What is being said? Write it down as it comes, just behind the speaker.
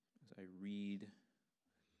read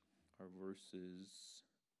our verses,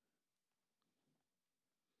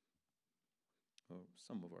 or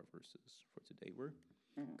some of our verses for today. We're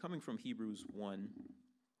coming from Hebrews 1,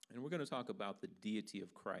 and we're going to talk about the deity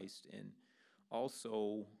of Christ and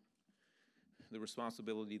also the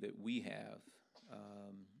responsibility that we have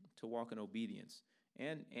to walk in obedience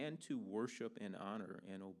and to worship and honor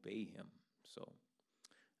and obey him. So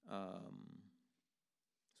I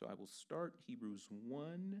will start Hebrews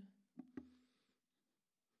 1.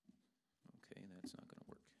 Okay, that's not going to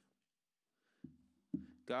work.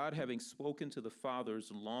 God, having spoken to the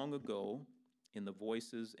fathers long ago in the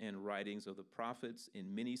voices and writings of the prophets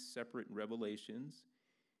in many separate revelations,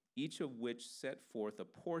 each of which set forth a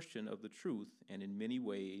portion of the truth, and in many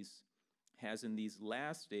ways has in these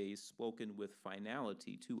last days spoken with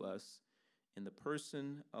finality to us in the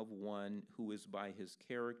person of one who is by his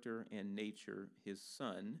character and nature his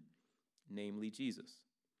Son, namely Jesus,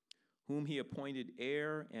 whom he appointed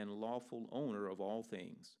heir and lawful owner of all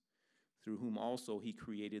things, through whom also he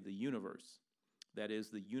created the universe, that is,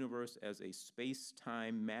 the universe as a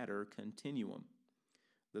space-time matter continuum.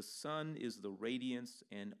 The Son is the radiance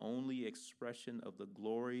and only expression of the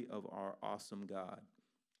glory of our awesome God,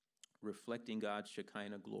 reflecting God's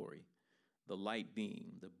Shekinah glory, the light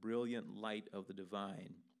being the brilliant light of the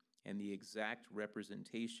divine and the exact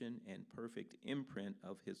representation and perfect imprint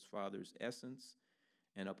of his Father's essence,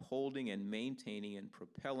 and upholding and maintaining and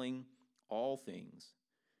propelling all things,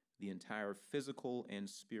 the entire physical and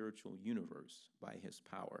spiritual universe by his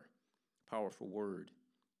power. Powerful word,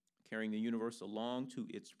 carrying the universe along to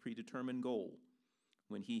its predetermined goal,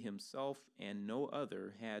 when he himself and no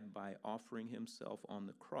other had, by offering himself on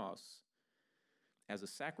the cross as a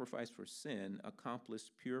sacrifice for sin,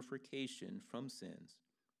 accomplished purification from sins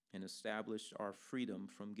and established our freedom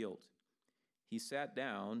from guilt. He sat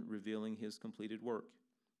down, revealing his completed work,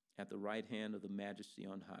 at the right hand of the Majesty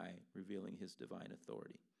on high, revealing his divine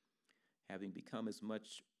authority, having become as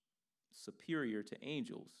much superior to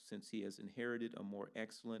angels, since he has inherited a more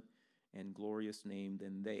excellent and glorious name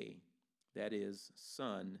than they, that is,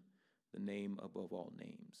 Son, the name above all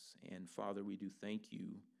names. And Father, we do thank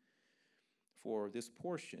you for this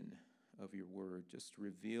portion of your word, just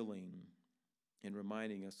revealing and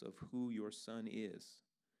reminding us of who your Son is.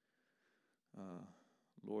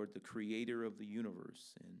 Lord, the creator of the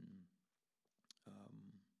universe and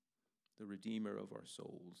the redeemer of our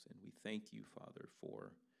souls. And we thank you, Father,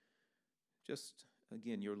 for just,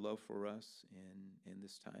 again, your love for us and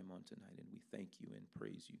this time on tonight. And we thank you and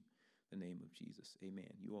praise you in the name of Jesus.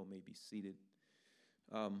 Amen. You all may be seated.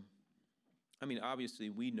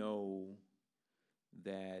 Obviously, we know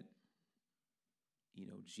that,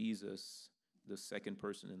 Jesus, the second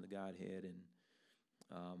person in the Godhead,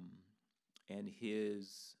 and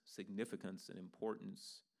his significance and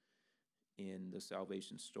importance in the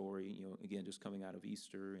salvation story, again, just coming out of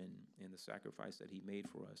Easter and the sacrifice that he made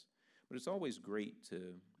for us. But it's always great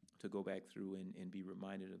to go back through and be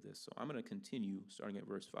reminded of this. So I'm going to continue starting at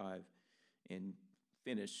verse 5 and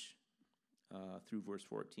finish through verse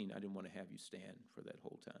 14. I didn't want to have you stand for that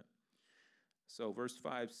whole time. So verse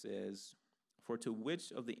 5 says, "For to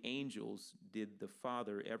which of the angels did the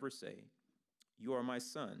Father ever say, 'You are my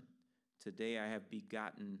Son, today I have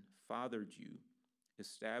begotten, fathered you,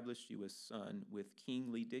 established you as son with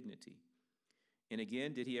kingly dignity?' And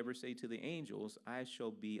again, did he ever say to the angels, 'I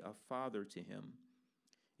shall be a father to him,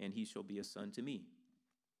 and he shall be a son to me'?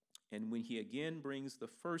 And when he again brings the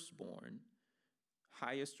firstborn,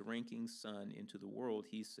 highest ranking son into the world,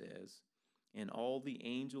 he says, 'And all the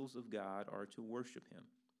angels of God are to worship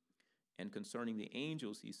him.' And concerning the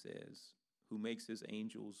angels, he says, 'Who makes his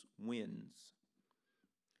angels winds,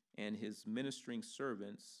 and his ministering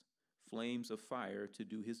servants flames of fire to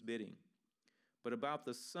do his bidding.' But about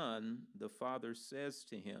the Son, the Father says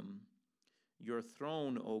to him, 'Your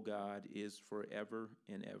throne, O God, is forever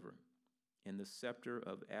and ever, and the scepter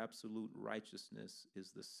of absolute righteousness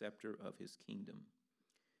is the scepter of his kingdom.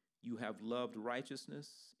 You have loved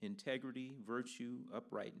righteousness, integrity, virtue,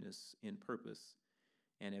 uprightness in purpose,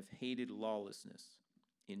 and have hated lawlessness,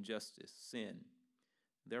 injustice, sin.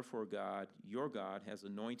 Therefore God, your God, has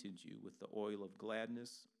anointed you with the oil of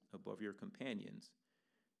gladness above your companions.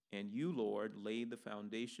 And you, Lord, laid the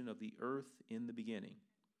foundation of the earth in the beginning,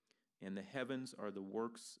 and the heavens are the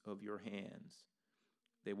works of your hands.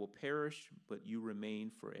 They will perish, but you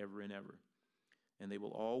remain forever and ever. And they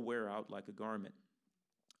will all wear out like a garment,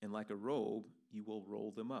 and like a robe you will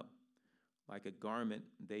roll them up. Like a garment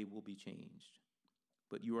they will be changed.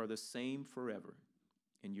 But you are the same forever,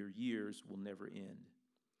 and your years will never end.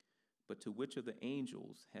 But to which of the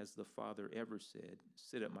angels has the Father ever said,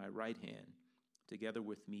 'Sit at my right hand together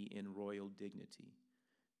with me in royal dignity,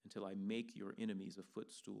 until I make your enemies a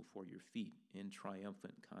footstool for your feet in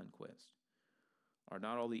triumphant conquest. Are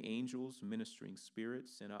not all the angels ministering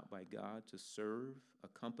spirits sent out by God to serve,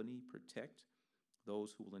 accompany, protect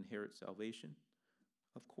those who will inherit salvation?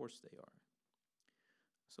 Of course they are.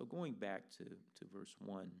 So going back to verse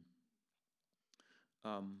 1,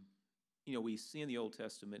 we see in the Old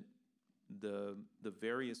Testament the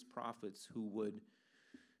various prophets who would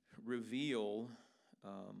reveal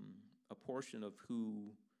a portion of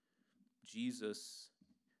who Jesus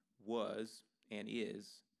was and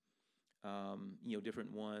is.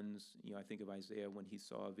 Different ones. I think of Isaiah when he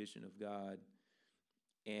saw a vision of God,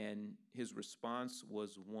 and his response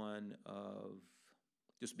was one of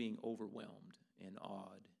just being overwhelmed and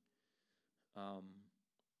awed.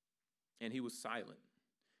 And he was silent.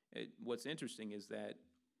 What's interesting is that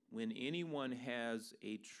when anyone has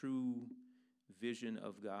a true vision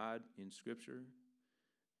of God in Scripture,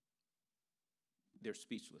 they're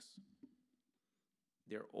speechless.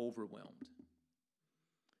 They're overwhelmed.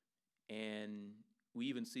 And we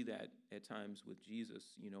even see that at times with Jesus,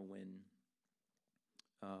 when,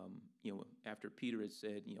 after Peter had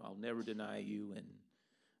said, I'll never deny you,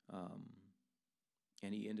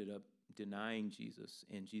 and he ended up denying Jesus,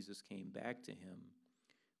 and Jesus came back to him,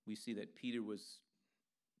 we see that Peter was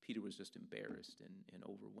just embarrassed and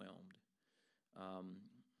overwhelmed.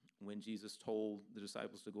 When Jesus told the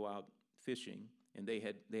disciples to go out fishing, and they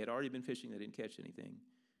had already been fishing, they didn't catch anything.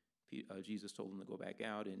 Jesus told them to go back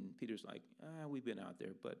out, and Peter's like, we've been out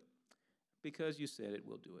there, but because you said it,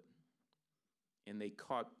 we'll do it. And they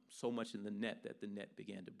caught so much in the net that the net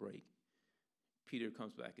began to break. Peter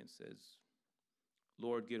comes back and says,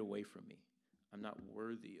 Lord, get away from me. I'm not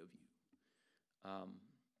worthy of you.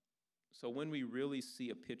 So when we really see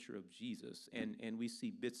a picture of Jesus, and we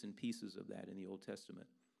see bits and pieces of that in the Old Testament,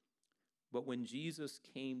 but when Jesus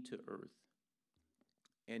came to earth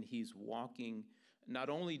and he's walking, not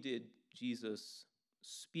only did Jesus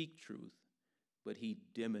speak truth, but he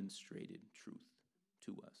demonstrated truth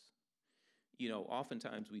to us.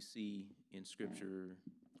 Oftentimes we see in Scripture,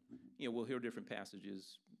 we'll hear different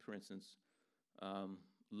passages, for instance,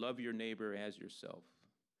 love your neighbor as yourself.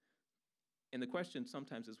 And the question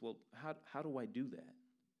sometimes is, well, how do I do that?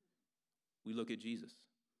 We look at Jesus.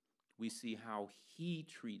 We see how he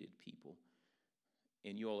treated people.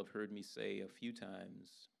 And you all have heard me say a few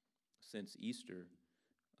times since Easter,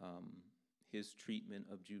 his treatment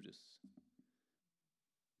of Judas.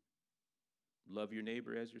 Love your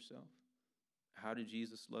neighbor as yourself. How did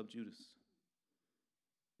Jesus love Judas?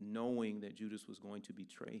 Knowing that Judas was going to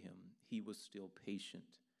betray him, he was still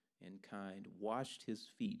patient and kind, washed his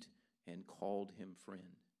feet, and called him friend.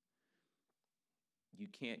 You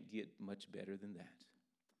can't get much better than that.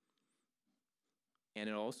 And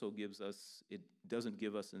it also it doesn't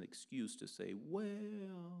give us an excuse to say, well.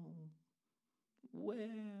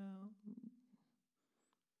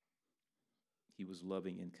 He was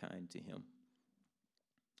loving and kind to him.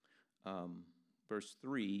 Verse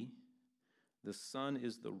 3, the Son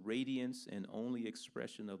is the radiance and only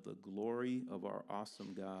expression of the glory of our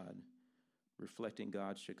awesome God, reflecting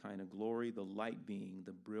God's Shekinah glory, the light being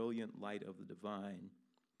the brilliant light of the divine,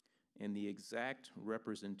 and the exact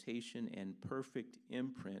representation and perfect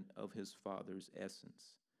imprint of his Father's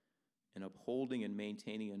essence, and upholding and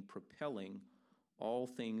maintaining and propelling all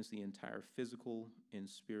things, the entire physical and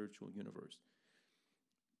spiritual universe.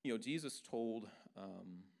 Jesus told,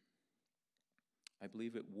 I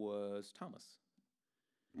believe it was Thomas,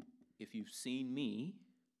 if you've seen me,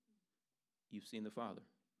 you've seen the Father.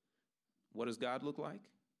 What does God look like?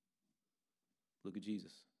 Look at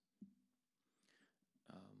Jesus.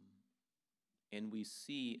 And we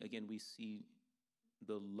see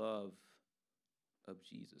the love of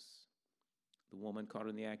Jesus. The woman caught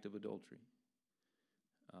in the act of adultery.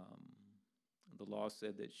 The law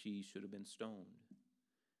said that she should have been stoned.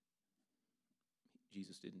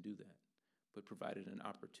 Jesus didn't do that, but provided an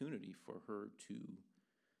opportunity for her to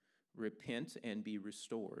repent and be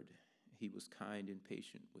restored. He was kind and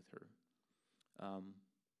patient with her.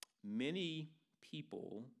 Many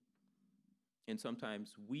people, and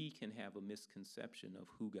sometimes we can have a misconception of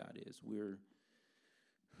who God is.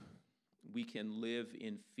 We can live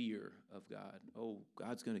in fear of God. Oh,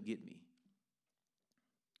 God's going to get me.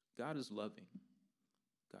 God is loving.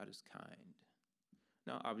 God is kind.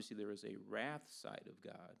 Now, obviously, there is a wrath side of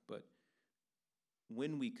God, but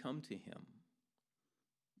when we come to him,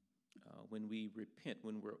 when we repent,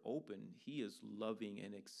 when we're open, he is loving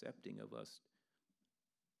and accepting of us.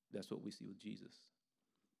 That's what we see with Jesus.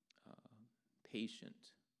 Patient,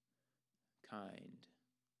 kind.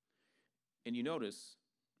 And you notice,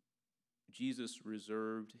 Jesus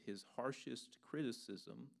reserved his harshest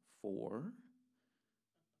criticism for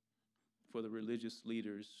the religious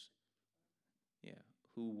leaders,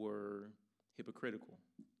 who were hypocritical.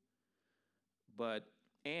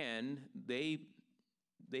 And they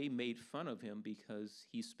made fun of him because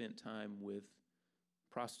he spent time with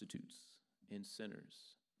prostitutes and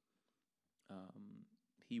sinners.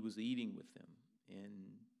 He was eating with them and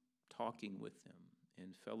talking with them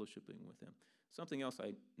and fellowshipping with them. Something else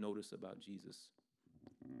I notice about Jesus,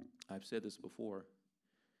 I've said this before,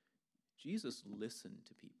 Jesus listened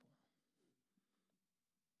to people.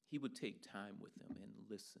 He would take time with them and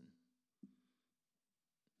listen.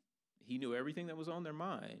 He knew everything that was on their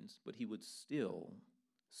minds, but he would still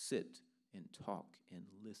sit and talk and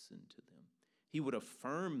listen to them. He would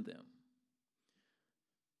affirm them.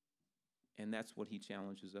 And that's what he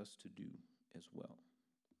challenges us to do as well.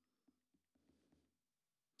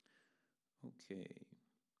 Okay.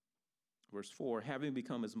 Verse 4, having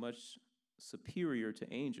become as much superior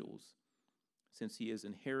to angels, since he has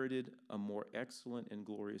inherited a more excellent and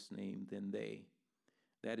glorious name than they,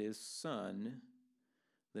 that is, Son,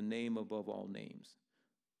 the name above all names.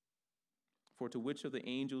 For to which of the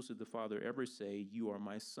angels did the Father ever say, you are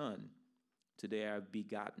my Son? Today I have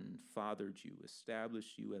begotten, fathered you,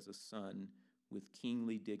 established you as a son with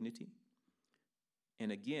kingly dignity.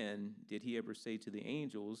 And again, did he ever say to the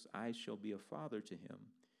angels, I shall be a father to him,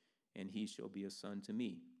 and he shall be a son to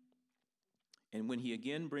me? And when he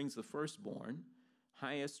again brings the firstborn,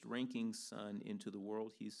 highest ranking son into the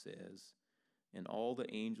world, he says, and all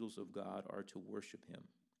the angels of God are to worship him.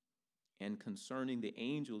 And concerning the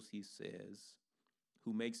angels, he says,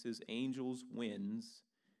 who makes his angels winds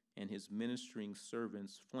and his ministering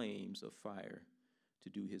servants flames of fire to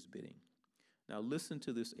do his bidding. Now listen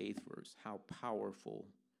to this 8th verse, how powerful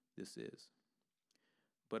this is.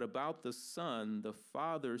 But about the Son, the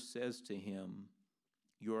Father says to him,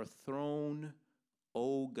 your throne,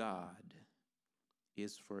 O God,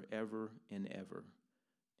 is forever and ever,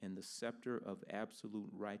 and the scepter of absolute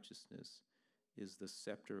righteousness is the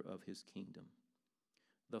scepter of his kingdom.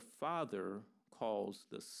 The Father calls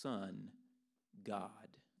the Son God.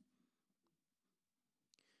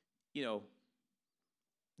 You know,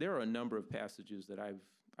 there are a number of passages that I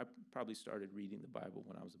probably started reading the Bible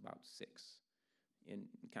when I was about 6 and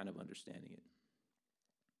kind of understanding it.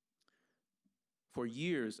 For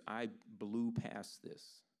years, I blew past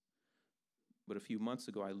this. But a few months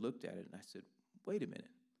ago, I looked at it and I said, wait a minute.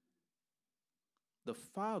 The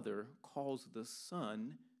Father calls the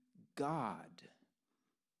Son God.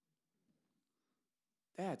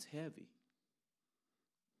 That's heavy.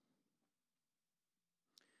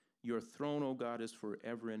 Your throne, O God, is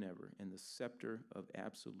forever and ever, and the scepter of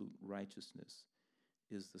absolute righteousness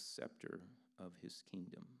is the scepter of his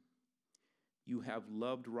kingdom. You have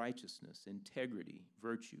loved righteousness, integrity,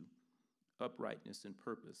 virtue, uprightness, and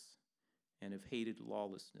purpose, and have hated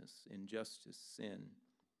lawlessness, injustice, sin,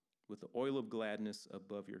 with the oil of gladness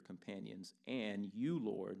above your companions. And you,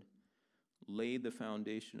 Lord, laid the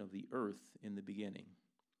foundation of the earth in the beginning,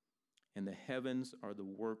 and the heavens are the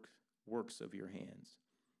works of your hands.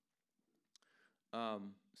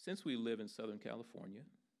 Since we live in Southern California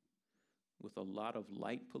with a lot of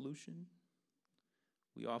light pollution,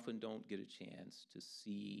 we often don't get a chance to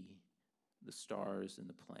see the stars and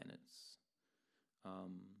the planets.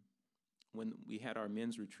 When we had our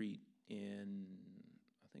men's retreat in,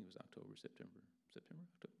 I think it was September,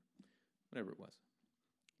 whatever it was,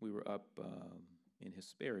 we were up in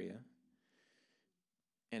Hesperia,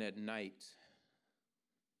 and at night,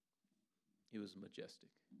 it was majestic.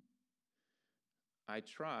 I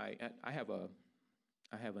have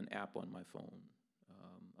an app on my phone,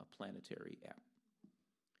 a planetary app.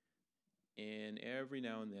 And every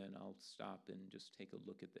now and then I'll stop and just take a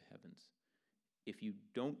look at the heavens. If you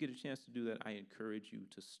don't get a chance to do that, I encourage you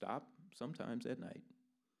to stop sometimes at night.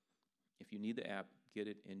 If you need the app, get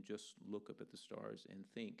it and just look up at the stars and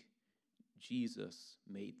think, Jesus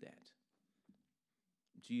made that.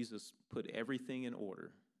 Jesus put everything in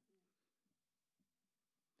order.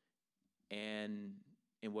 And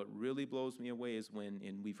what really blows me away is when,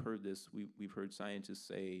 and we've heard this, we've heard scientists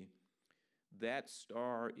say, that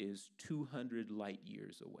star is 200 light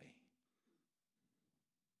years away.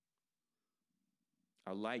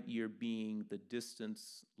 A light year being the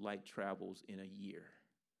distance light travels in a year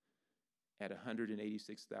at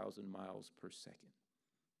 186,000 miles per second.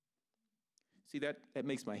 See, that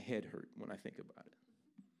makes my head hurt when I think about it.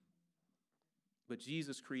 But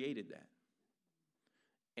Jesus created that.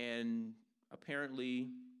 And apparently,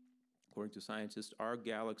 according to scientists, our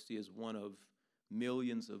galaxy is one of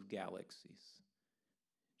millions of galaxies.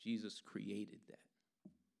 Jesus created that.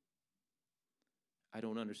 I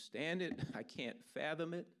don't understand it. I can't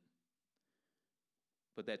fathom it.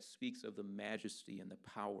 But that speaks of the majesty and the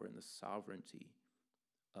power and the sovereignty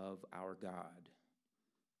of our God.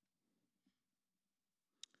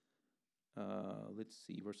 Let's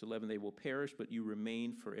see, verse 11, they will perish, but you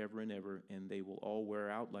remain forever and ever, and they will all wear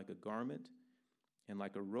out like a garment, and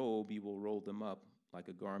like a robe you will roll them up, like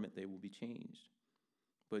a garment they will be changed.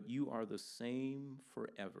 But you are the same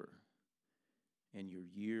forever, and your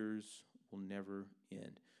years will never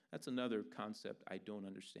end. That's another concept I don't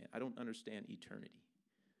understand. I don't understand eternity,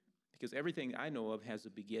 because everything I know of has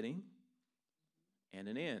a beginning and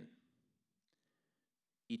an end.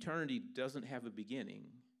 Eternity doesn't have a beginning,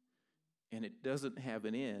 and it doesn't have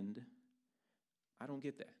an end. I don't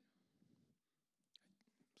get that.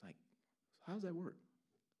 It's like, how does that work?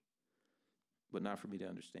 But not for me to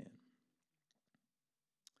understand.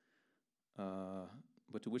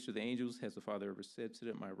 But to which of the angels has the Father ever said, sit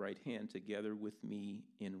at my right hand together with me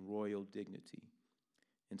in royal dignity,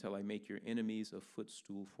 until I make your enemies a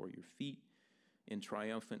footstool for your feet in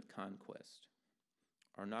triumphant conquest?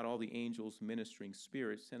 Are not all the angels ministering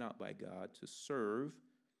spirits sent out by God to serve,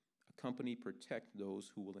 accompany, protect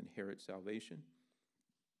those who will inherit salvation?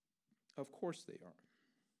 Of course they are.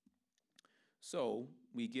 So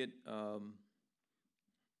we get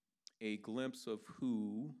a glimpse of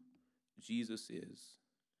who Jesus is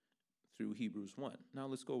through Hebrews 1. Now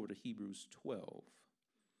let's go over to Hebrews 12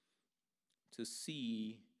 to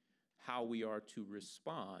see how we are to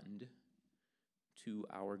respond to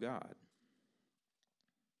our God.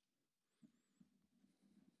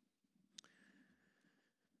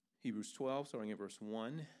 Hebrews 12, starting at verse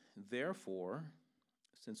 1, therefore,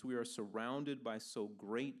 since we are surrounded by so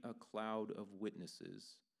great a cloud of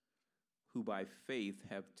witnesses, who by faith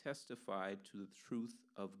have testified to the truth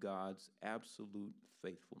of God's absolute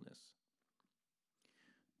faithfulness.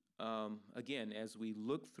 Again, as we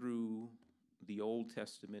look through the Old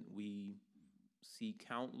Testament, we see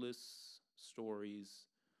countless stories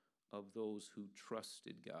of those who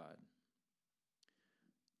trusted God.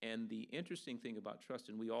 And the interesting thing about trust,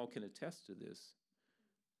 and we all can attest to this,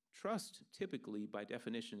 trust typically, by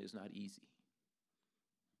definition, is not easy.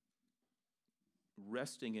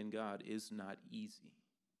 Resting in God is not easy.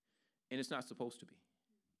 And it's not supposed to be.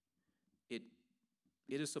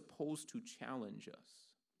 It is supposed to challenge us.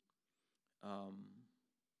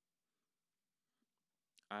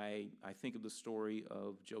 I think of the story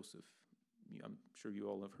of Joseph. I'm sure you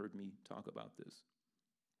all have heard me talk about this.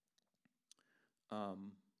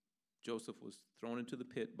 Joseph was thrown into the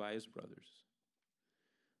pit by his brothers,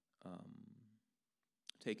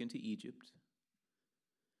 taken to Egypt,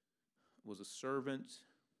 was a servant,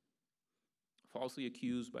 falsely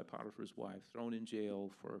accused by Potiphar's wife, thrown in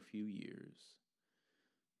jail for a few years.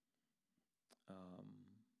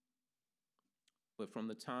 But from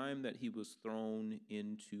the time that he was thrown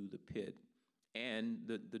into the pit, and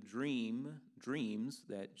the dreams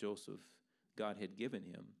that God had given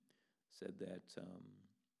him, said that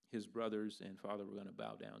his brothers and father were going to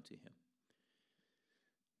bow down to him.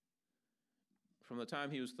 From the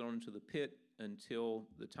time he was thrown into the pit until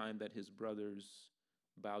the time that his brothers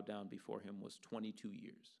bowed down before him was 22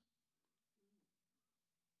 years.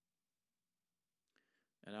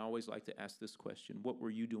 And I always like to ask this question: what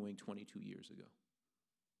were you doing 22 years ago?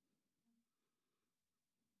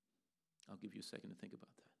 I'll give you a second to think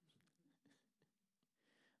about that.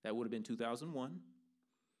 That would have been 2001.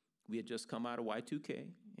 We had just come out of Y2K,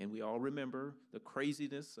 and we all remember the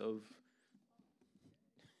craziness of,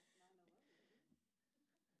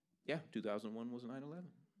 2001 was 9/11.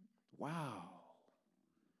 Wow.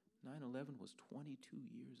 9/11 was 22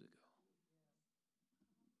 years ago.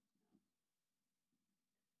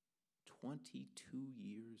 22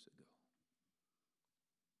 years ago.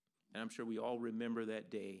 And I'm sure we all remember that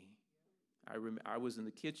day. I was in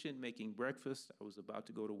the kitchen making breakfast. I was about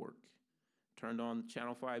to go to work. Turned on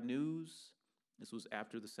Channel 5 News. This was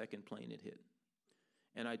after the second plane had hit.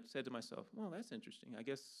 And I said to myself, well, that's interesting. I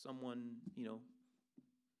guess someone,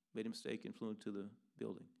 made a mistake and flew into the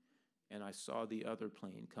building. And I saw the other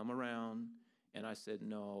plane come around, and I said,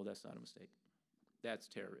 no, that's not a mistake. That's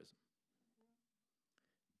terrorism.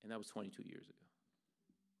 And that was 22 years ago.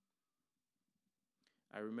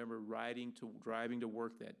 I remember driving to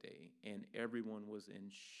work that day, and everyone was in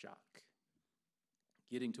shock.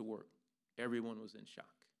 Getting to work, everyone was in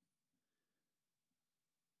shock.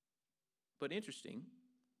 But interesting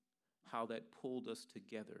how that pulled us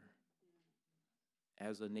together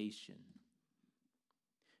as a nation.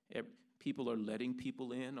 People are letting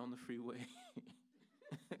people in on the freeway.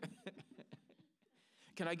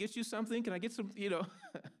 Can I get you something? Can I get some,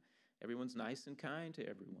 Everyone's nice and kind to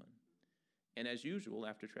everyone. And as usual,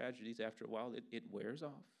 after tragedies, after a while, it wears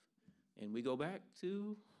off. And we go back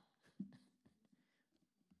to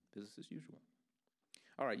business as usual.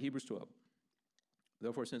 All right, Hebrews 12.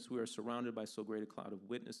 Therefore, since we are surrounded by so great a cloud of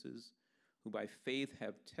witnesses, who by faith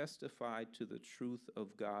have testified to the truth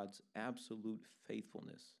of God's absolute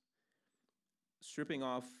faithfulness, stripping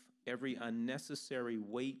off every unnecessary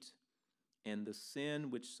weight and the sin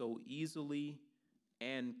which so easily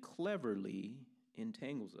and cleverly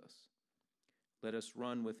entangles us, let us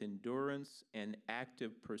run with endurance and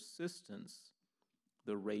active persistence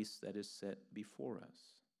the race that is set before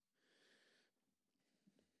us.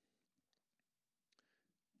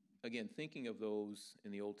 Again, thinking of those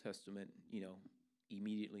in the Old Testament,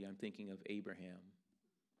 immediately I'm thinking of Abraham,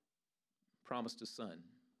 promised a son,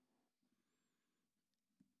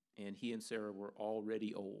 and he and Sarah were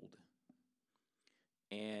already old.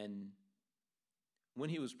 And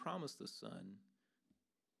when he was promised the son,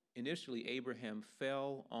 initially Abraham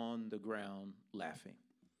fell on the ground laughing,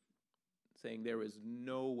 saying there is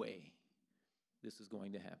no way this is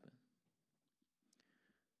going to happen.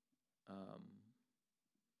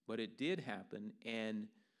 But it did happen, and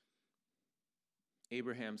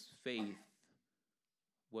Abraham's faith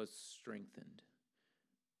was strengthened.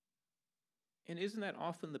 And isn't that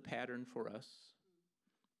often the pattern for us?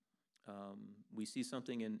 We see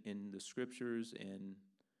something in the scriptures, and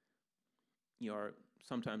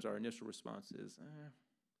sometimes our initial response is,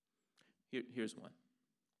 here's one.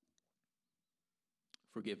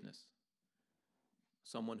 Forgiveness.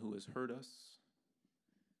 Someone who has hurt us,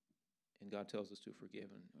 and God tells us to forgive,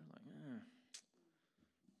 and we're like,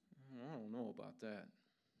 I don't know about that.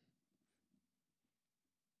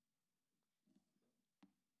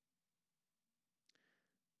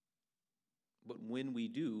 But when we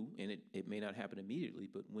do, and it may not happen immediately,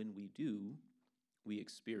 but when we do, we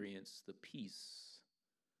experience the peace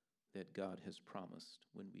that God has promised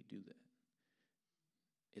when we do that.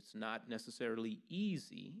 It's not necessarily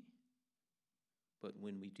easy, but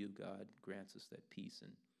when we do, God grants us that peace.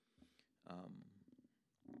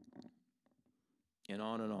 And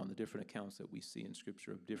on, the different accounts that we see in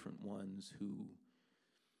Scripture of different ones who,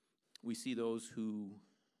 we see those who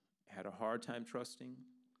had a hard time trusting,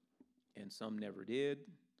 and some never did,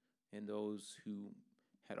 and those who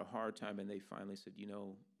had a hard time and they finally said,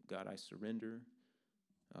 God, I surrender.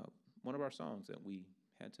 One of our songs that we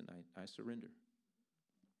had tonight, I surrender.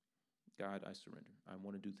 God, I surrender. I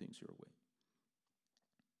want to do things your way.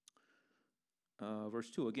 Verse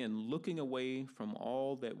 2, again, looking away from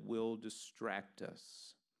all that will distract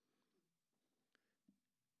us.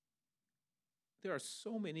 There are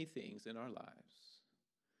so many things in our lives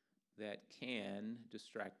that can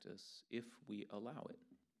distract us if we allow it.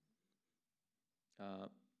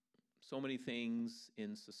 So many things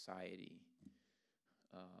in society.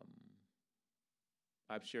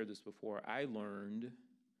 I've shared this before. I learned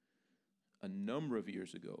a number of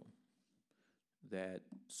years ago that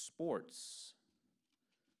sports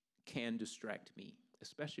can distract me,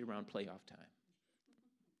 especially around playoff time.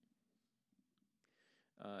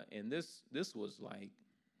 And this was like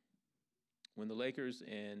when the Lakers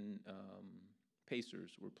and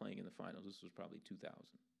Pacers were playing in the finals. This was probably 2000.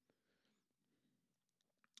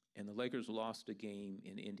 And the Lakers lost a game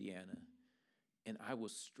in Indiana, and I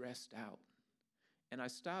was stressed out. And I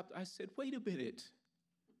stopped. I said, wait a minute.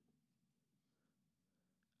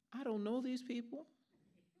 I don't know these people.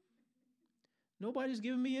 Nobody's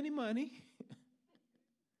giving me any money.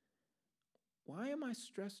 Why am I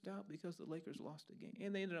stressed out because the Lakers lost a game?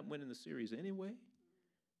 And they ended up winning the series anyway.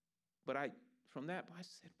 But from that, I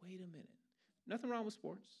said, wait a minute. Nothing wrong with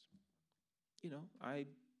sports.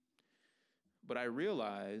 But I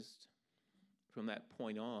realized from that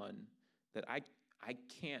point on that I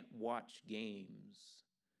can't watch games,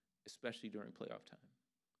 especially during playoff time,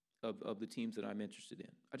 of the teams that I'm interested in.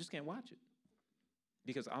 I just can't watch it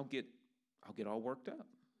because I'll get all worked up.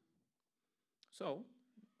 So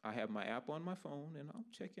I have my app on my phone, and I'll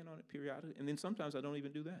check in on it periodically. And then sometimes I don't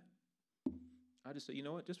even do that. I just say, you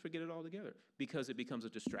know what, just forget it altogether, because it becomes a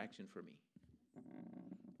distraction for me,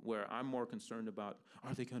 where I'm more concerned about,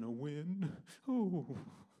 are they going to win? Oh.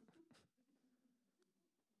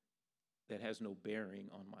 That has no bearing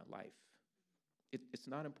on my life. It's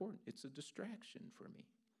not important. It's a distraction for me.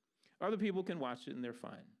 Other people can watch it, and they're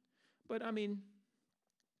fine. But,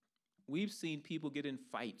 we've seen people get in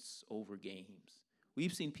fights over games.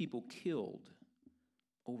 We've seen people killed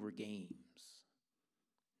over games.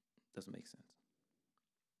 Doesn't make sense.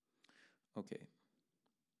 Okay.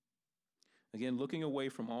 Again, looking away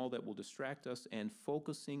from all that will distract us and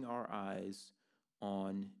focusing our eyes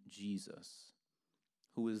on Jesus,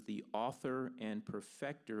 who is the author and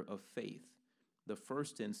perfecter of faith. the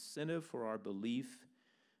first incentive for our belief,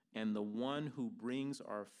 and the one who brings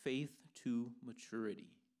our faith to maturity.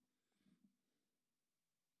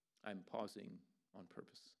 I'm pausing on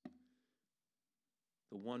purpose.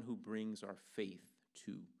 The one who brings our faith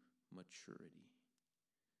to maturity.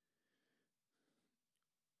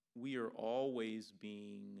 We are always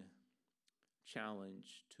being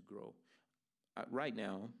challenged to grow. Right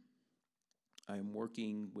now, I'm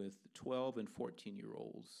working with 12 and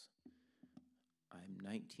 14-year-olds. I'm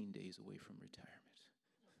 19 days away from retirement.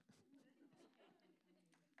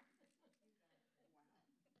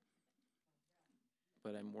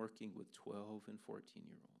 But I'm working with 12 and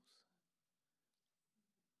 14-year-olds.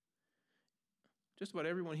 Just about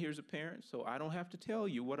everyone here is a parent, so I don't have to tell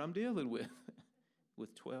you what I'm dealing with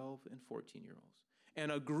 12 and 14-year-olds.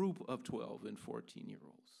 And a group of 12 and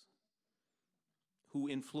 14-year-olds who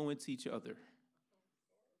influence each other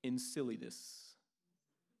in silliness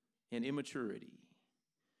and immaturity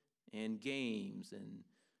and games. And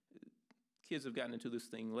kids have gotten into this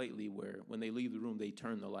thing lately where when they leave the room, they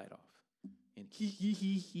turn the light off. And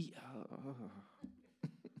he.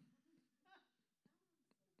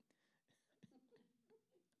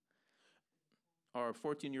 Our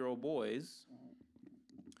 14-year-old boys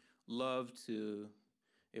love to,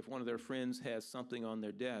 if one of their friends has something on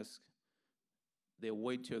their desk, they'll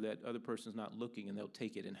wait till that other person's not looking and they'll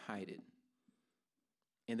take it and hide it.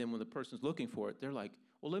 And then when the person's looking for it, they're like,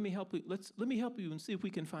 well, let me help you. Let me help you and see if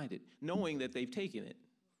we can find it, knowing that they've taken it.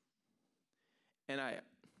 And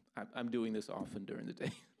I'm doing this often during the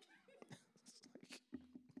day.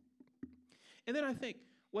 And then I think,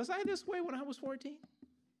 was I this way when I was 14?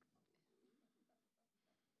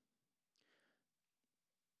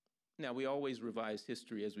 Now, we always revise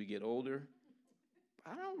history as we get older.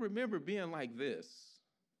 I don't remember being like this.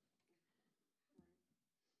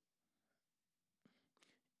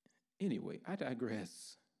 Anyway, I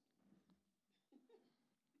digress.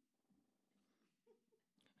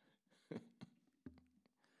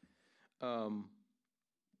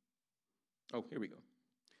 Here we go.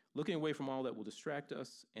 Looking away from all that will distract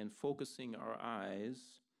us and focusing our eyes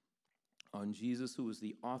on Jesus, who is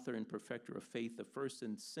the author and perfecter of faith, the first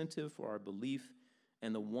incentive for our belief,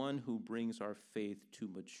 and the one who brings our faith to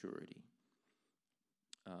maturity.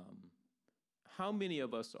 How many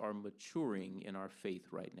of us are maturing in our faith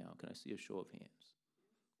right now? Can I see a show of hands?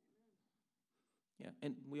 Yeah,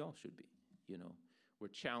 and we all should be, you know. We're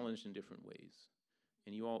challenged in different ways.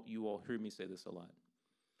 And you all hear me say this a lot.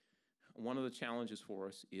 One of the challenges for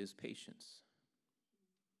us is patience.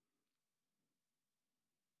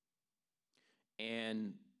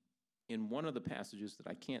 And in one of the passages that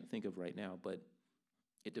I can't think of right now, but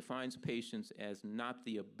it defines patience as not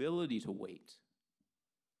the ability to wait,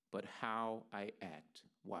 but how I act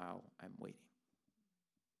while I'm waiting.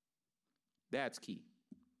 That's key.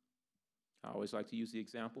 I always like to use the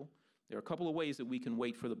example. There are a couple of ways that we can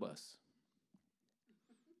wait for the bus.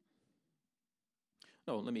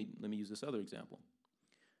 No, let me use this other example.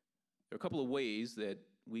 There are a couple of ways that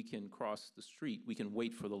we can cross the street. We can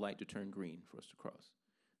wait for the light to turn green for us to cross.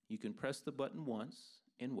 You can press the button once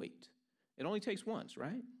and wait. It only takes once,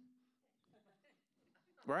 right?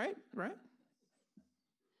 Right?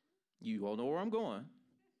 You all know where I'm going.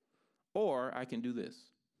 Or I can do this.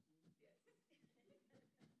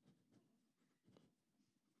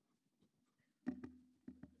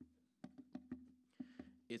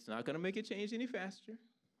 It's not going to make it change any faster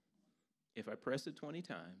if I press it 20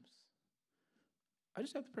 times. I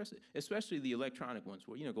just have to press it, especially the electronic ones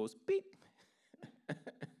where, it goes beep.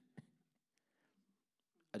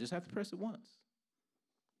 I just have to press it once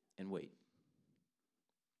and wait.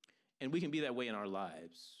 And we can be that way in our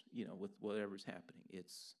lives, with whatever's happening.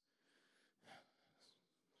 It's,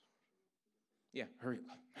 hurry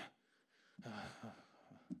up.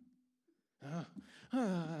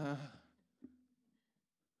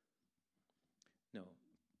 No,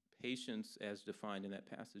 patience as defined in that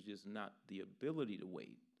passage is not the ability to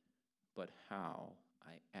wait, but how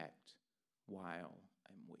I act while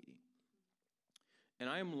I'm waiting. And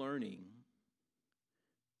I am learning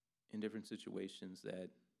in different situations that,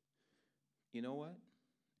 you know what?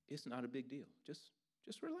 It's not a big deal. Just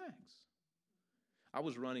relax. I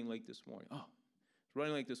was running late this morning.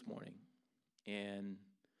 And,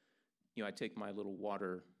 I take my little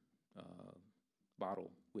water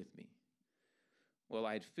bottle with me. Well,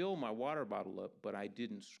 I'd filled my water bottle up, but I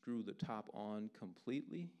didn't screw the top on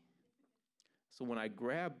completely. So when I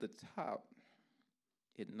grabbed the top,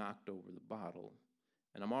 it knocked over the bottle.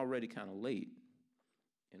 And I'm already kind of late,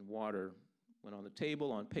 and water went on the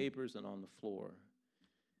table, on papers, and on the floor.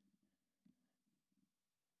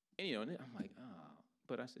 And, I'm like,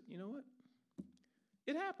 but I said, you know what?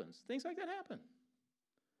 It happens. Things like that happen.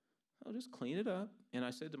 I'll just clean it up. And I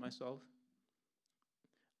said to myself,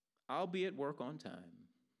 I'll be at work on time.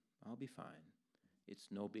 I'll be fine. It's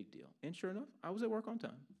no big deal. And sure enough, I was at work on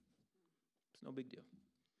time. It's no big deal.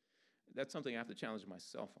 That's something I have to challenge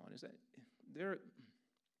myself on, is that there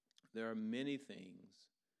are many things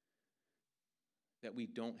that we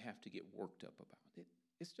don't have to get worked up about.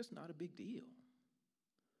 It's just not a big deal.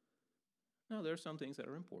 No, there are some things that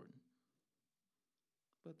are important,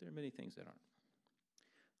 but there are many things that aren't.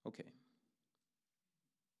 Okay.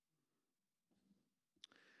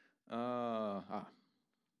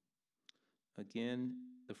 Again,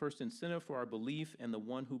 the first incentive for our belief and the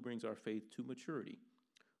one who brings our faith to maturity,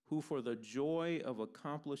 who for the joy of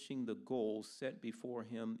accomplishing the goal set before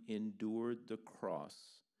him endured the cross,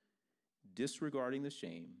 disregarding the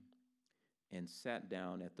shame, and sat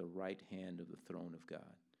down at the right hand of the throne of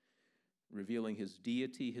God, revealing his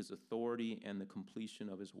deity, his authority, and the completion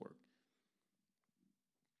of his work.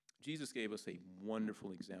 Jesus gave us a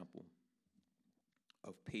wonderful example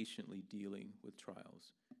of patiently dealing with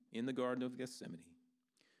trials in the Garden of Gethsemane,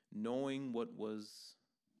 knowing what was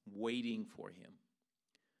waiting for him.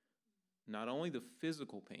 Not only the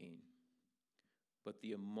physical pain, but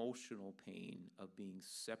the emotional pain of being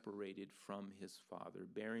separated from his Father,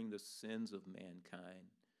 bearing the sins of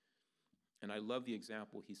mankind. And I love the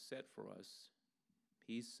example he set for us.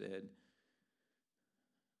 He said,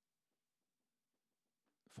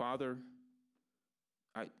 Father,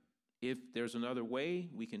 if there's another way,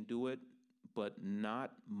 we can do it, but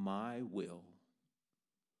not my will,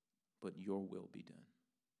 but your will be done.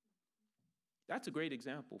 That's a great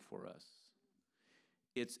example for us.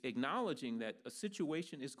 It's acknowledging that a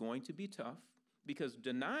situation is going to be tough, because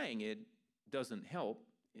denying it doesn't help.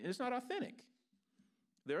 It's not authentic.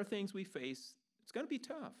 There are things we face, it's going to be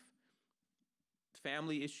tough.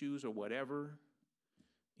 Family issues or whatever,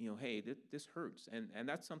 hey, this hurts. And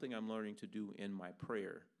that's something I'm learning to do in my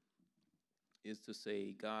prayer, is to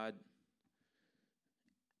say, God,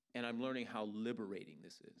 and I'm learning how liberating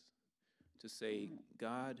this is, to say,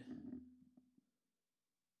 God,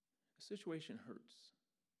 the situation hurts.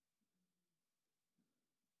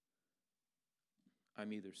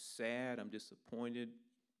 I'm either sad, I'm disappointed.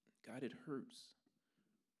 God, it hurts.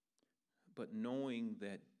 But knowing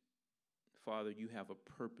that, Father, you have a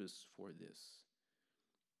purpose for this.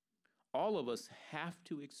 All of us have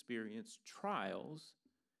to experience trials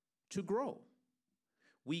to grow.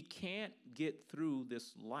 We can't get through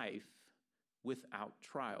this life without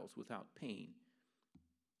trials, without pain.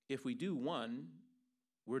 If we do, one,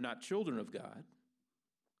 we're not children of God,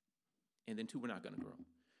 and then two, we're not going to grow.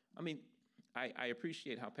 I mean, I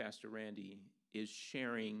appreciate how Pastor Randy is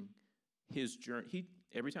sharing his journey.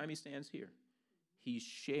 Every time he stands here, he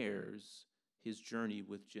shares his journey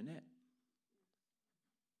with Jeanette.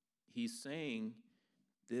 He's saying,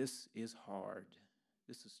 this is hard.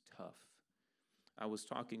 This is tough. I was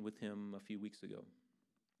talking with him a few weeks ago,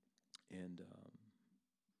 and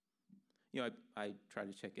I try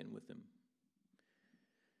to check in with him.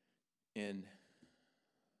 And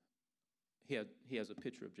he has a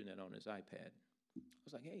picture of Jeanette on his iPad. I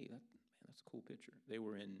was like, hey, that's a cool picture. They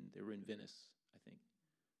were in Venice, I think.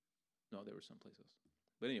 No, they were someplace else.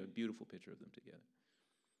 But anyway, beautiful picture of them together.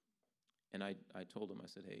 And I told him, I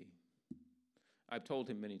said, hey, I've told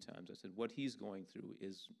him many times, I said, what he's going through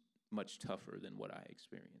is much tougher than what I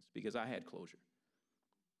experienced, because I had closure.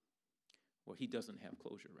 Well, he doesn't have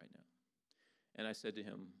closure right now. And I said to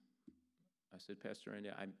him, I said, Pastor Randy,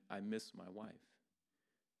 I miss my wife.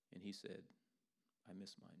 And he said, I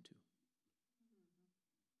miss mine too.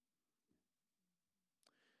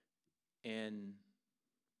 And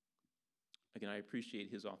again, I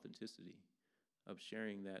appreciate his authenticity of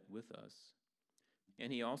sharing that with us.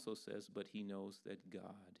 And he also says, but he knows that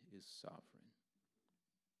God is sovereign,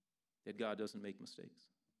 that God doesn't make mistakes,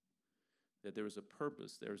 that there is a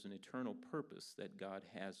purpose, there is an eternal purpose that God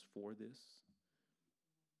has for this,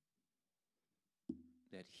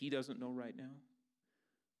 that he doesn't know right now,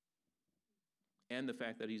 and the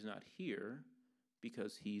fact that he's not here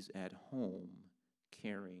because he's at home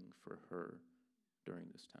caring for her during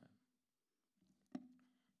this time.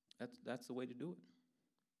 That's the way to do it.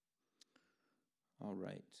 All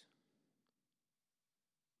right.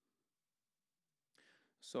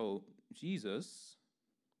 So Jesus,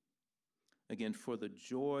 again, for the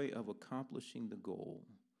joy of accomplishing the goal,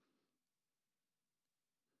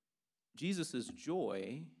 Jesus'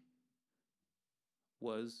 joy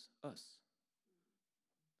was us.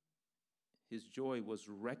 His joy was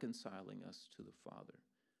reconciling us to the Father.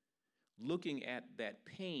 Looking at that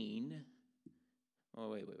pain,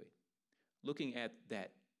 looking at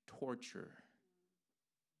that torture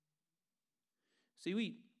See,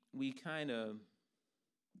 we kind of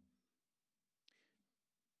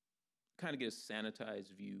get a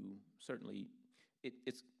sanitized view. Certainly,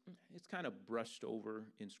 it's kind of brushed over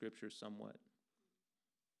in Scripture somewhat.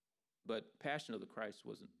 But Passion of the Christ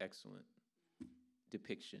was an excellent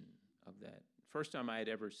depiction of that. First time I had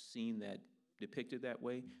ever seen that depicted that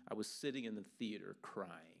way, I was sitting in the theater crying.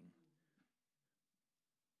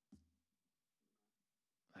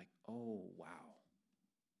 Like, oh, wow.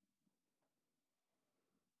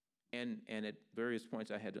 And at various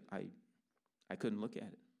points I couldn't look at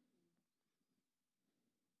it.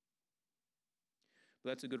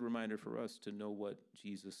 But that's a good reminder for us to know what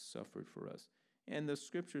Jesus suffered for us. And the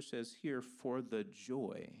scripture says here, for the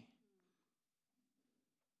joy,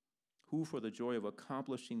 who for the joy of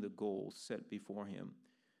accomplishing the goal set before him,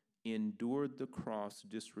 endured the cross,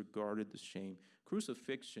 disregarded the shame.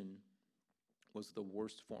 Crucifixion was the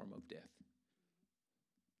worst form of death.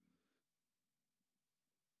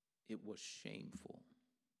 It was shameful.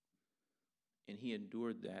 And he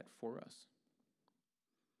endured that for us.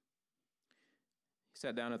 He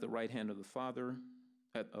sat down at the right hand of the Father,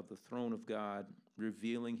 of the throne of God,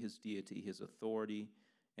 revealing his deity, his authority,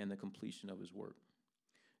 and the completion of his work.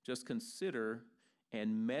 Just consider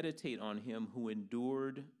and meditate on him who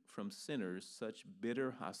endured from sinners such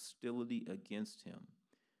bitter hostility against him.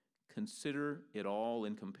 Consider it all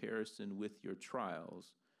in comparison with your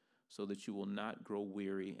trials, so that you will not grow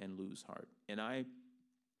weary and lose heart. And at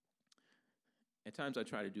times I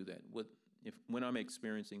try to do that. When I'm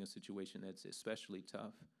experiencing a situation that's especially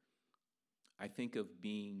tough, I think of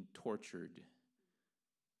being tortured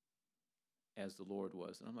as the Lord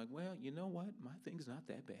was. And I'm like, well, you know what? My thing's not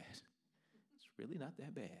that bad. It's really not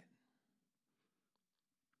that bad.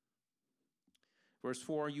 Verse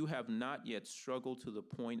 4, you have not yet struggled to the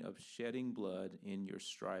point of shedding blood in your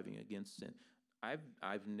striving against sin.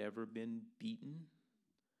 I've never been beaten.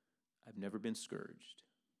 I've never been scourged.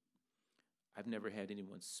 I've never had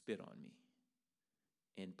anyone spit on me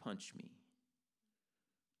and punch me,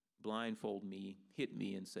 blindfold me, hit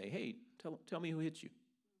me, and say, hey, tell me who hit you.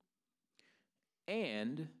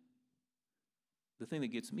 And the thing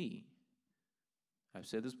that gets me, I've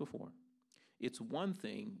said this before, it's one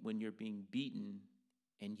thing when you're being beaten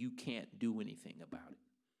and you can't do anything about it.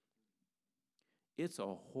 It's a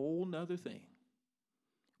whole nother thing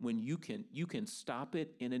when you can stop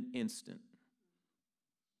it in an instant.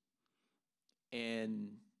 And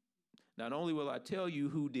not only will I tell you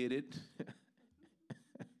who did it,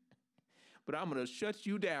 but I'm going to shut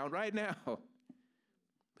you down right now. But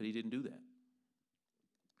he didn't do that.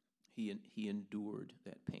 He endured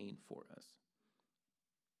that pain for us.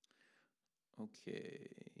 Okay.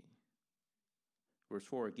 Verse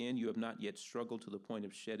 4 again, you have not yet struggled to the point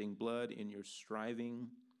of shedding blood in your striving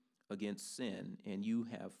against sin, and you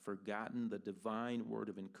have forgotten the divine word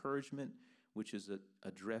of encouragement, which is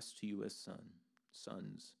addressed to you as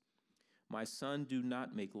sons. My son, do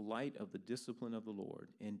not make light of the discipline of the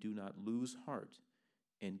Lord, and do not lose heart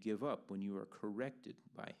and give up when you are corrected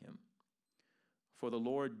by him. For the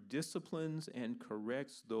Lord disciplines and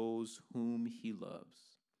corrects those whom he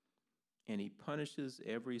loves, and he punishes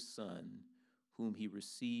every son whom he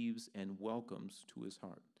receives and welcomes to his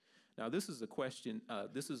heart. Now, this is a question,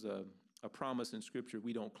 this is a promise in Scripture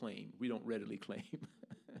we don't claim, we don't readily claim.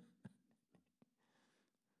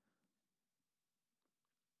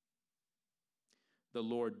 The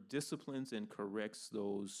Lord disciplines and corrects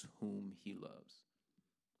those whom he loves.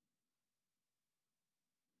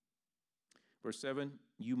 Verse 7,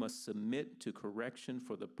 you must submit to correction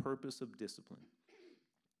for the purpose of discipline.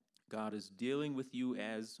 God is dealing with you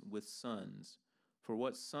as with sons. For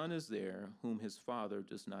what son is there whom his father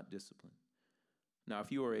does not discipline? Now, if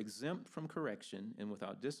you are exempt from correction and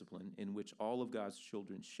without discipline, in which all of God's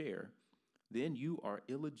children share, then you are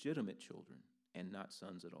illegitimate children and not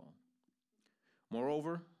sons at all.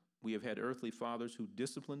 Moreover, we have had earthly fathers who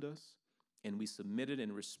disciplined us, and we submitted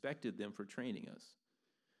and respected them for training us.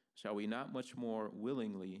 Shall we not much more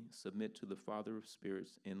willingly submit to the Father of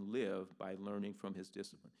spirits and live by learning from his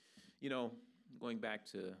discipline? You know, going back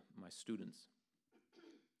to my students,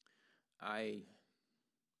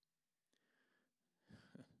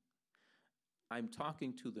 I'm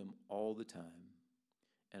talking to them all the time,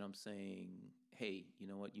 and I'm saying, hey, you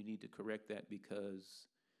know what, you need to correct that because,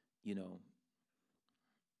 you know,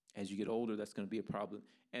 as you get older, that's going to be a problem.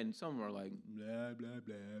 And some of them are like, blah, blah,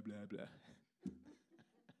 blah, blah, blah.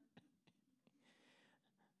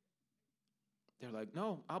 They're like,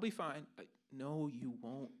 no, I'll be fine. No, you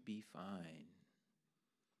won't be fine.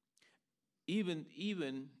 Even,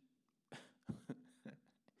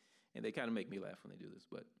 and they kind of make me laugh when they do this,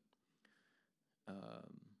 but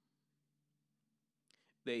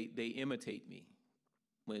they imitate me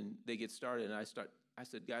when they get started, and I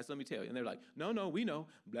said, guys, let me tell you. And they're like, no, we know,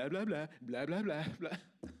 blah, blah, blah, blah, blah, blah, blah.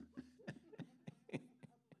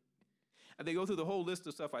 And they go through the whole list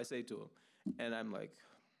of stuff I say to them. And I'm like,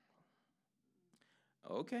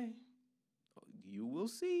 okay, you will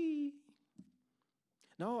see.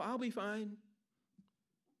 No, I'll be fine.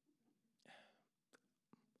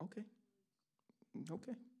 Okay.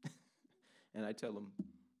 And I tell them,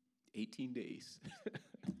 18 days.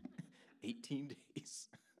 18 days.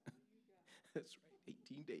 That's right,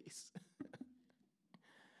 18 days.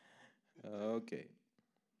 Okay.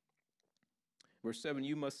 Verse 7,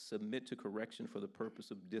 you must submit to correction for the purpose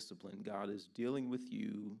of discipline. God is dealing with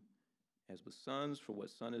you as with sons, for what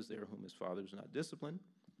son is there whom his father does not discipline?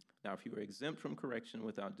 Now, if you are exempt from correction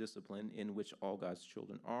without discipline, in which all God's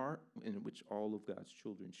children are, in which all of God's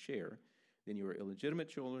children share, then you are illegitimate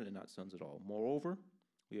children and not sons at all. Moreover,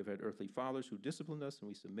 we have had earthly fathers who disciplined us, and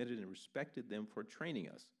we submitted and respected them for training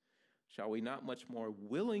us. Shall we not much more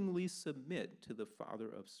willingly submit to the Father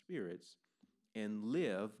of spirits and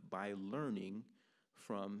live by learning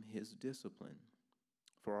from his discipline?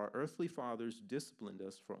 For our earthly fathers disciplined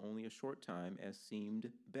us for only a short time, as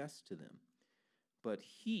seemed best to them. But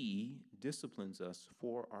he disciplines us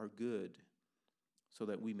for our good, so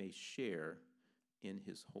that we may share in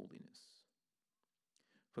his holiness.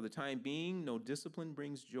 For the time being, no discipline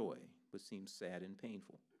brings joy, but seems sad and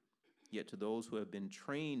painful. Yet to those who have been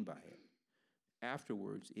trained by it,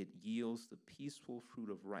 afterwards it yields the peaceful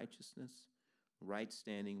fruit of righteousness, right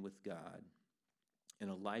standing with God, and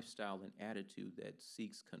a lifestyle and attitude that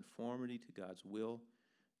seeks conformity to God's will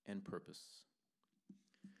and purpose.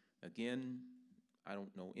 Again, I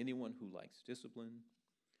don't know anyone who likes discipline,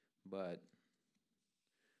 but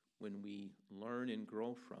when we learn and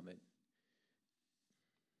grow from it,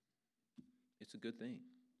 it's a good thing.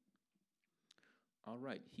 All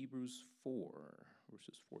right, Hebrews 4,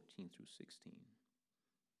 verses 14 through 16.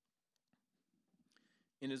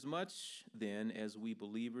 Inasmuch, then, as we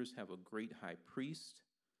believers have a great high priest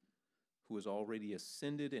who has already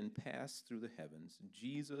ascended and passed through the heavens,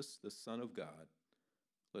 Jesus, the Son of God,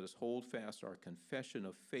 let us hold fast our confession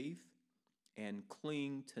of faith and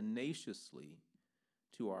cling tenaciously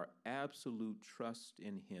to our absolute trust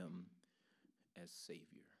in him as Savior.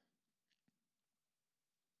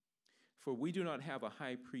 For we do not have a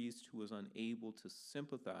high priest who is unable to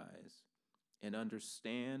sympathize and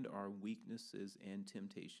understand our weaknesses and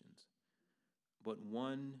temptations, but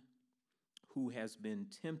one who has been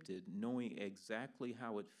tempted, knowing exactly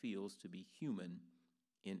how it feels to be human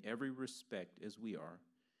in every respect as we are,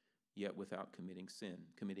 yet without committing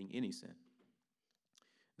any sin.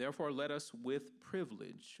 Therefore, let us with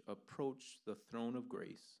privilege approach the throne of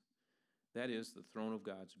grace, that is, the throne of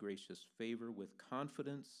God's gracious favor, with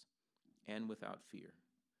confidence and without fear,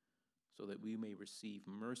 so that we may receive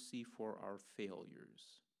mercy for our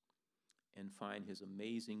failures and find his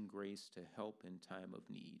amazing grace to help in time of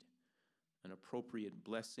need, an appropriate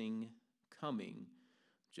blessing coming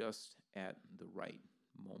just at the right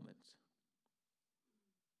moment.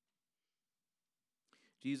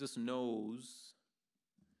 Jesus knows,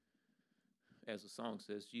 as the song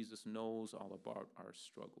says, Jesus knows all about our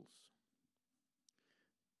struggles.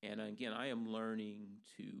 And again, I am learning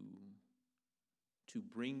to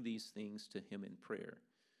bring these things to him in prayer.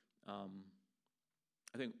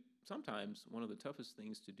 I think sometimes one of the toughest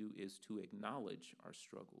things to do is to acknowledge our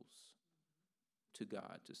struggles to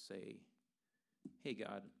God, to say, hey,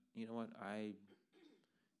 God, you know what, I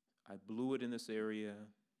blew it in this area.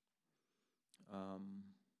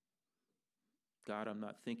 God, I'm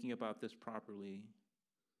not thinking about this properly.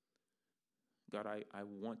 God, I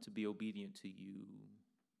want to be obedient to you.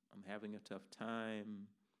 I'm having a tough time.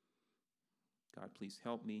 God, please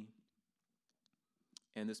help me.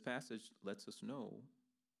 And this passage lets us know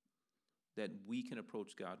that we can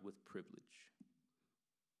approach God with privilege.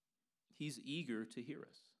 He's eager to hear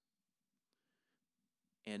us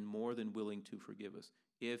and more than willing to forgive us.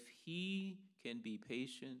 If he can be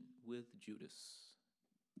patient with Judas,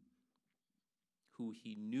 who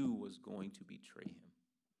he knew was going to betray him,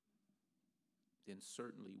 then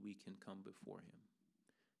certainly we can come before him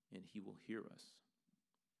and he will hear us.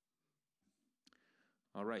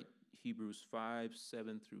 All right, Hebrews 5,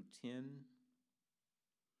 7 through 10.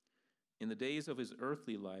 In the days of his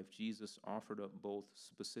earthly life, Jesus offered up both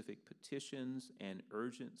specific petitions and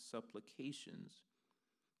urgent supplications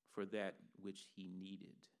for that which he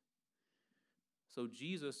needed. So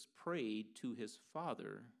Jesus prayed to his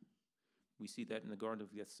Father. We see that in the Garden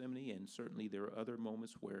of Gethsemane, and certainly there are other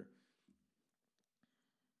moments where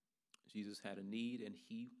Jesus had a need and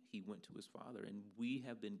he went to his Father, and we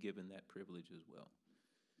have been given that privilege as well.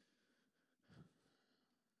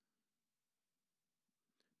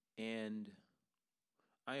 And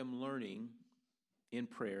I am learning in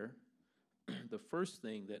prayer, the first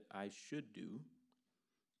thing that I should do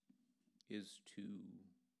is to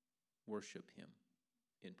worship him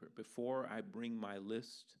in prayer. Before I bring my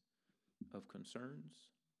list of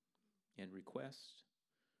concerns and requests,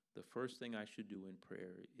 the first thing I should do in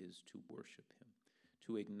prayer is to worship him,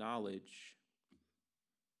 to acknowledge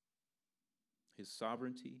his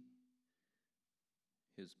sovereignty,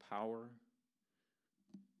 his power,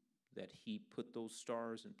 that he put those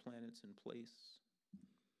stars and planets in place.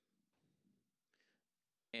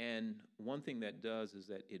 And one thing that does is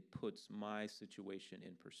that it puts my situation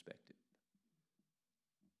in perspective.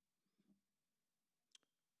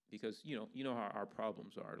 Because you know how our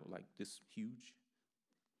problems are, like this huge.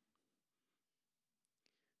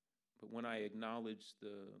 But when I acknowledge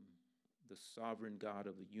the sovereign God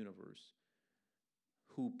of the universe,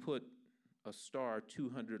 who put a star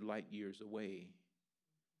 200 light years away,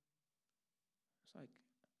 it's like,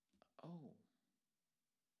 oh,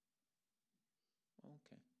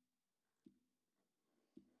 okay.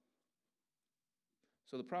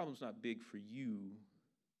 So the problem's not big for you.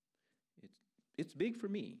 It's big for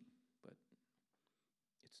me, but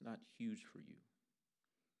it's not huge for you.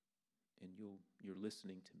 And you're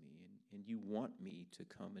listening to me, and you want me to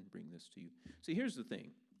come and bring this to you. See, here's the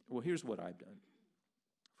thing. Well, here's what I've done.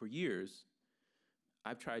 For years,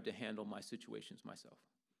 I've tried to handle my situations myself.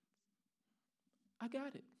 I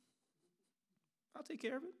got it. I'll take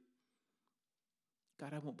care of it.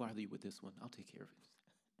 God, I won't bother you with this one. I'll take care of it.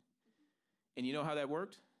 And you know how that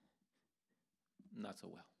worked? Not so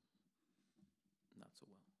well. Not so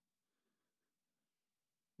well.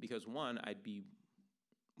 Because one, I'd be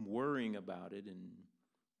worrying about it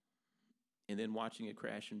and then watching it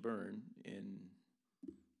crash and burn, and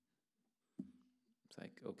it's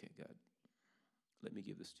like, okay, God, let me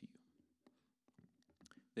give this to you.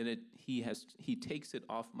 Then he takes it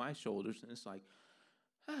off my shoulders, and it's like,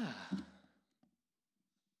 I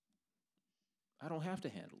don't have to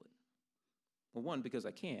handle it. Well, one, because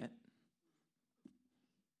I can't.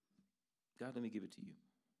 God, let me give it to you.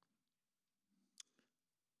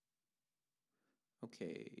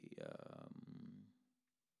 Okay.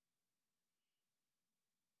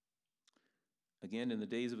 Again, in the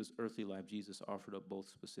days of his earthly life, Jesus offered up both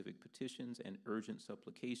specific petitions and urgent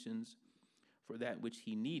supplications for that which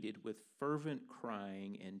he needed, with fervent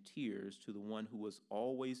crying and tears to the one who was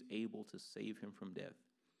always able to save him from death.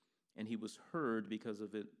 And he was heard because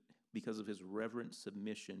of his reverent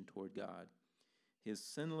submission toward God, his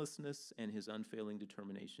sinlessness, and his unfailing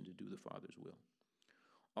determination to do the Father's will.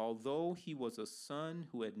 Although he was a son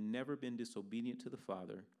who had never been disobedient to the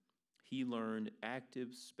Father, he learned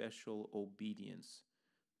active, special obedience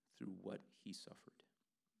through what he suffered.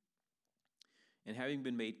 And having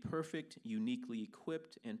been made perfect, uniquely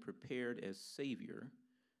equipped, and prepared as Savior,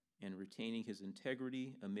 and retaining his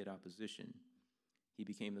integrity amid opposition, he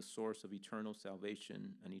became the source of eternal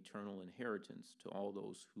salvation, an eternal inheritance to all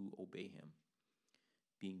those who obey him,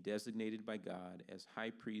 being designated by God as high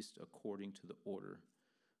priest according to the order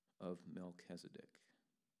of Melchizedek.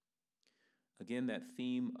 Again, that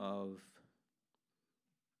theme of,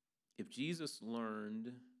 if Jesus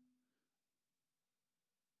learned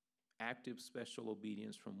active, special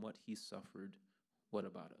obedience from what he suffered, what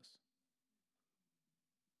about us?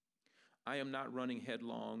 I am not running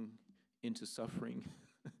headlong into suffering.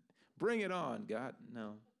 Bring it on, God.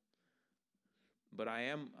 No. But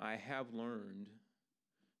I have learned,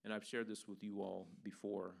 and I've shared this with you all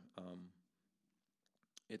before.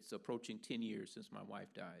 It's approaching 10 years since my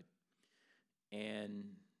wife died. And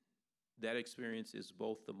that experience is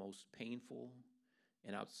both the most painful,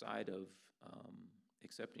 and outside of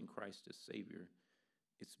accepting Christ as Savior,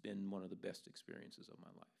 it's been one of the best experiences of my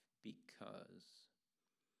life, because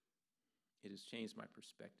it has changed my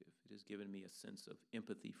perspective. It has given me a sense of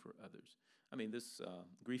empathy for others. I mean, this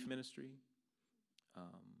grief ministry,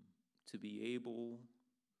 to be able,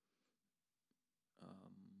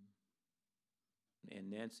 and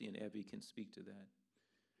Nancy and Evie can speak to that,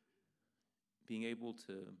 being able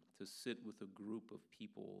to sit with a group of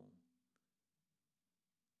people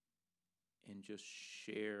and just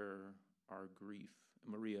share our grief,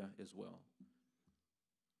 Maria as well,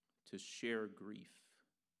 to share grief.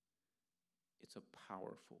 It's a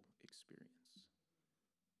powerful experience.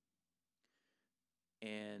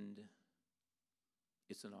 And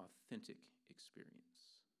it's an authentic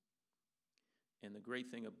experience. And the great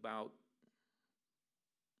thing about,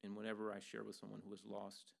 and whenever I share with someone who is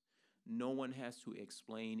lost, no one has to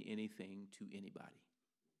explain anything to anybody.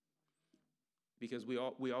 Because we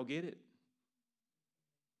all get it.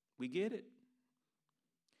 We get it.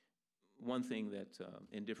 one thing that,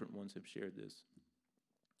 and different ones have shared this,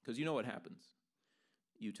 because you know what happens.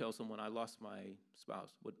 You tell someone, I lost my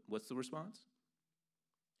spouse. What's the response?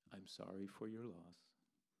 I'm sorry for your loss.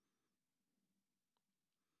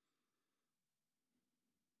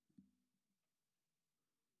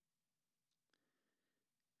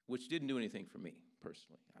 Which didn't do anything for me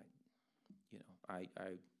personally.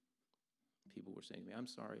 People were saying to me, I'm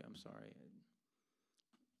sorry.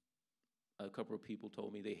 A couple of people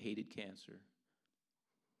told me they hated cancer.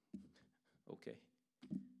 Okay.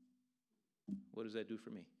 What does that do for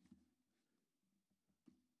me?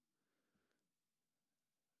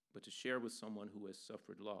 But to share with someone who has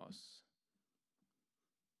suffered loss,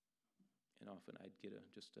 and often I'd get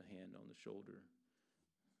just a hand on the shoulder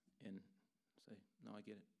and say, no, I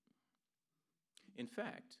get it. In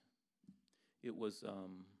fact, it was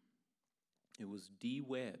Dee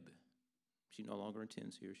Webb. She no longer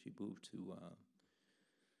attends here. She moved to,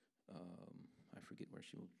 I forget where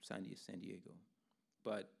she moved, San Diego.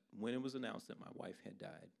 But when it was announced that my wife had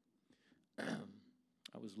died,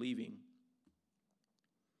 I was leaving,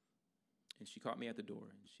 and she caught me at the door,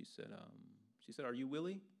 and she said, are you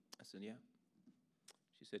Willie? I said, yeah.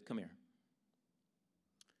 She said, come here.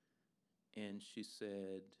 And she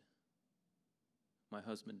said, my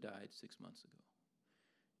husband died 6 months ago.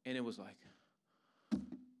 And it was like,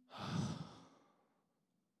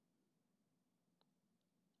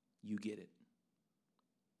 you get it.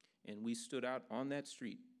 And we stood out on that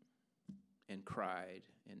street and cried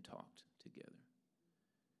and talked together.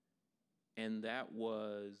 And that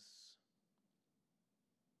was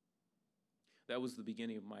the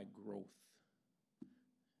beginning of my growth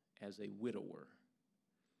as a widower,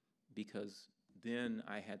 because then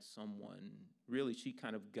I had someone, really, she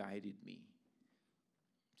kind of guided me.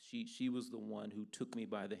 She was the one who took me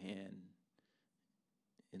by the hand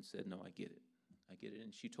and said, no, I get it. I get it.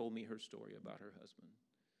 And she told me her story about her husband.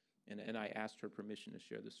 And I asked her permission to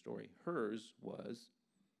share the story. Hers was,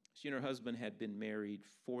 she and her husband had been married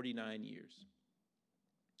 49 years.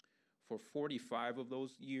 For 45 of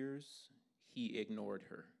those years, he ignored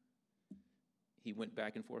her. He went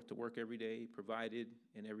back and forth to work every day, provided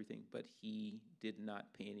and everything, but he did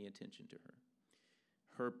not pay any attention to her.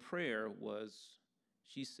 Her prayer was,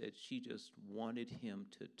 she said she just wanted him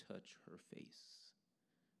to touch her face.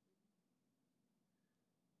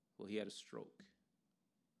 Well, he had a stroke.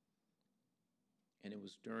 And it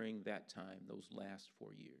was during that time, those last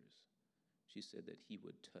 4 years, she said that he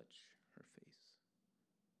would touch her face.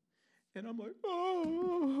 And I'm like,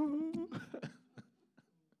 oh.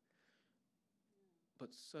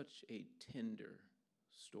 But such a tender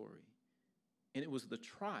story. And it was the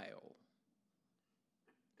trial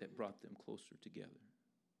that brought them closer together.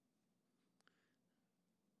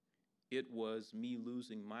 It was me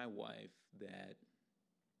losing my wife that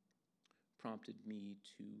prompted me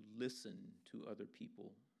to listen to other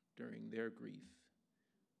people during their grief.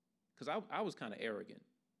 Because I was kind of arrogant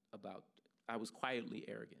about, I was quietly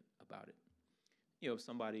arrogant about it. You know, if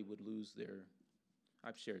somebody would lose their,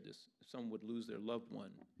 I've shared this, if someone would lose their loved one,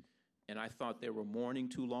 and I thought they were mourning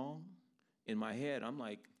too long, in my head, I'm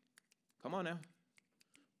like, come on now,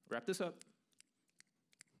 wrap this up.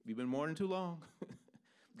 You've been mourning too long.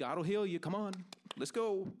 God will heal you, come on, let's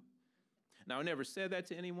go. Now, I never said that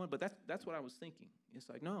to anyone, but that's what I was thinking. It's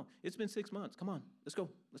like, no, it's been 6 months. Come on, let's go.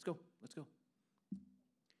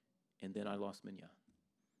 And then I lost Minya.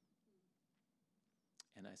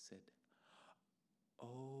 And I said,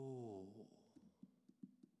 oh,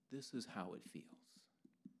 this is how it feels.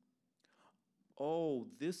 Oh,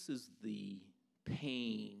 this is the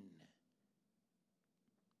pain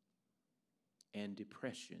and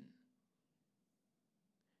depression.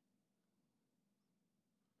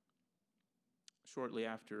 Shortly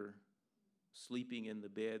after sleeping in the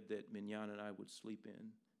bed that Mignon and I would sleep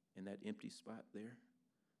in that empty spot there,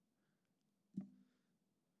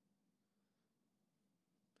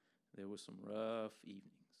 there were some rough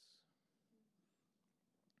evenings.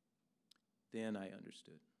 Then I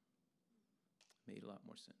understood. Made a lot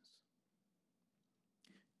more sense.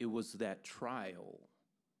 It was that trial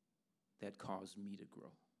that caused me to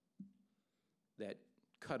grow, that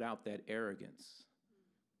cut out that arrogance.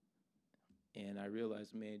 And I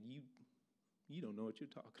realized, man, you don't know what you're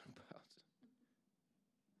talking about.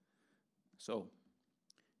 So,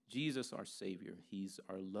 Jesus, our Savior, he's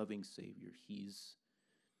our loving Savior. He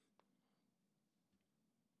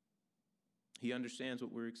understands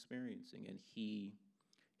what we're experiencing, and he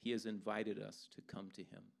has invited us to come to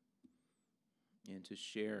him and to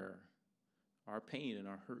share our pain and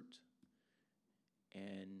our hurt.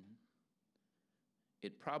 And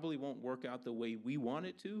it probably won't work out the way we want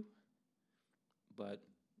it to, but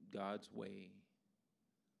God's way.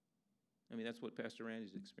 I mean, that's what Pastor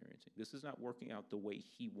Randy's experiencing. This is not working out the way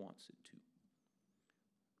he wants it to.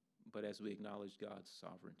 But as we acknowledge God's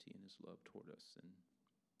sovereignty and his love toward us, and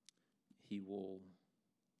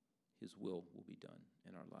his will be done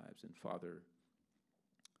in our lives. And Father,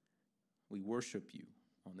 we worship you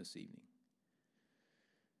on this evening.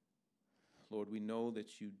 Lord, we know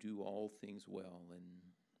that you do all things well,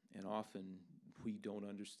 and often we don't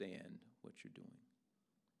understand what you're doing.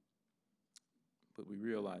 But we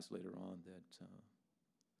realize later on that,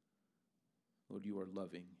 Lord, you are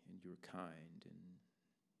loving and you're kind and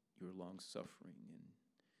you're long-suffering. And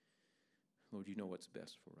Lord, you know what's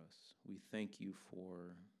best for us. We thank you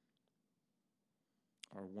for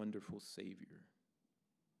our wonderful Savior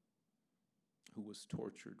who was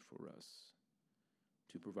tortured for us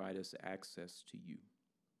to provide us access to you.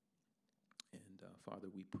 And Father,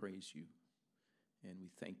 we praise you and we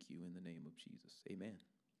thank you in the name of Jesus. Amen.